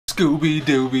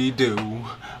Scooby-Dooby-Doo,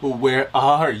 where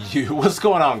are you? What's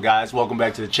going on, guys? Welcome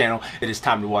back to the channel. It is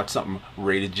time to watch something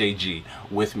rated JG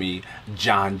with me,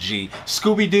 John G.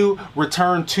 Scooby-Doo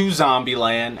returned to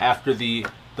Zombieland after the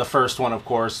first one, of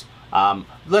course.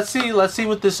 Let's see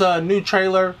what this new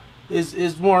trailer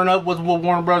is warming up with what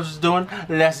Warner Brothers is doing.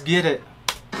 Let's get it.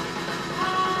 We've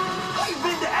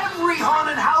been to every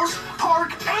haunted house,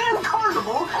 park, and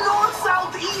carnival, north,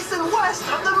 south, east, and west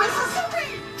of the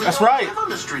Mississippi. That's right.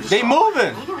 They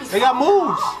moving. They got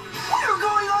moves. We're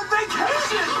going on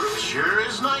vacation. Sure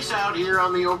is nice out here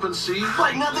on the open sea.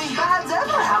 Like nothing bad's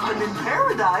ever happened in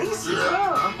paradise.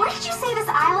 Yeah. Where did you say this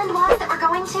island was that we're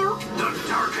going to? The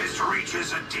darkest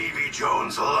reaches of Davy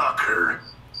Jones' locker.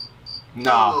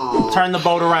 No. Turn the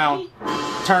boat around.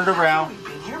 Turn it around. We've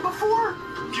been here before.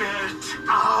 Get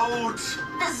out!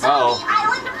 The Zombie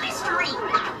Island Mystery.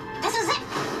 This is it.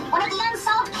 One of the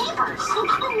unsolved capers.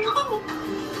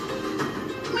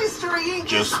 Mystery Inc.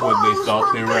 Just is when they closed thought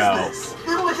for they were out. business.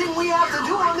 The only thing we have to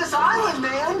do on this island,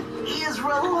 man, is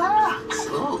relax.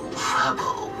 Oh,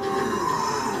 Fabo.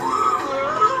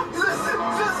 Listen,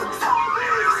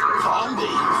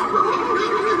 zombies!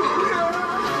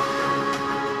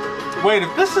 Wait,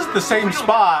 if this is the same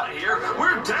spot,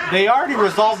 We're dead! they already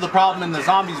resolved the problem and the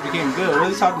zombies became good. What are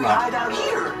you talking about? Hide out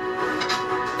here.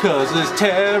 Cause it's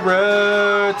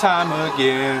terror time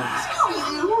again.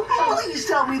 Scooby-Doo, please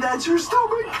tell me that's your stomach.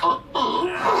 Not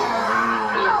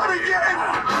again.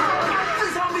 The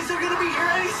zombies are gonna be here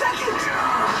any second.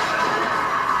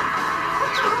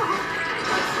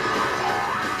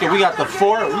 Okay, we got the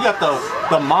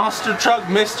the monster truck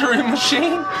mystery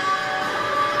machine.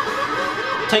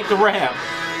 Take the ramp.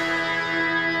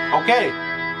 Okay.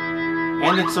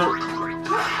 And it's a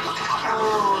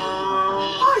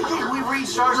I think we've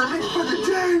reached our limit for the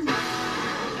day.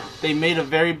 they made a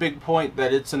very big point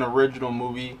that it's an original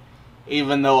movie,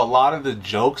 even though a lot of the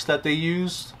jokes that they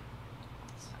used,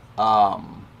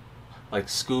 like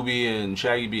Scooby and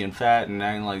Shaggy being fat and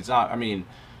acting like zombie, I mean,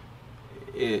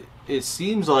 it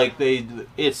seems like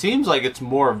it's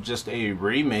more of just a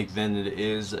remake than it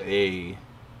is a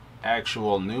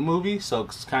actual new movie, so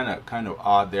it's kind of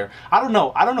odd there. I don't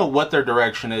know what their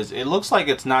direction is. It looks like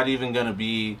it's not even going to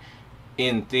be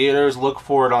in theaters. Look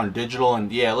for it on digital,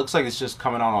 and yeah, it looks like it's just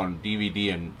coming out on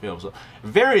DVD and film. So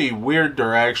very weird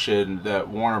direction that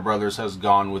Warner Brothers has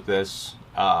gone with this.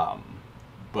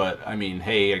 But I mean,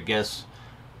 hey, I guess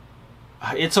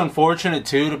it's unfortunate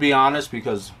too, to be honest,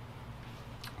 because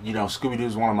you know, Scooby-Doo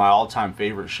is one of my all-time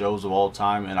favorite shows of all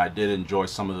time, and I did enjoy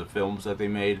some of the films that they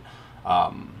made,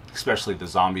 especially the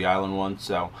Zombie Island one.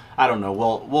 So I don't know.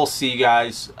 We'll see,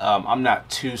 guys. I'm not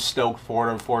too stoked for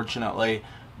it, unfortunately.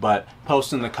 But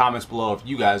post in the comments below if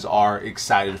you guys are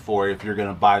excited for it, if you're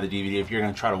gonna buy the DVD, if you're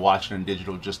gonna try to watch it in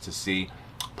digital just to see.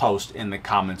 Post in the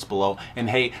comments below.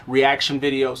 And hey, reaction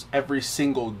videos every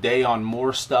single day on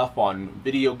more stuff, on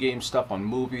video game stuff, on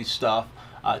movie stuff.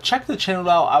 Check the channel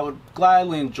out. I would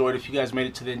gladly enjoy it if you guys made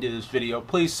it to the end of this video.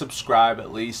 Please subscribe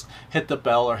at least. Hit the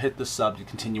bell or hit the sub to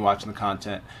continue watching the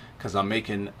content, because I'm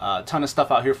making a ton of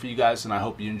stuff out here for you guys, and I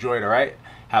hope you enjoy it, alright?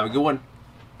 Have a good one.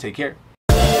 Take care.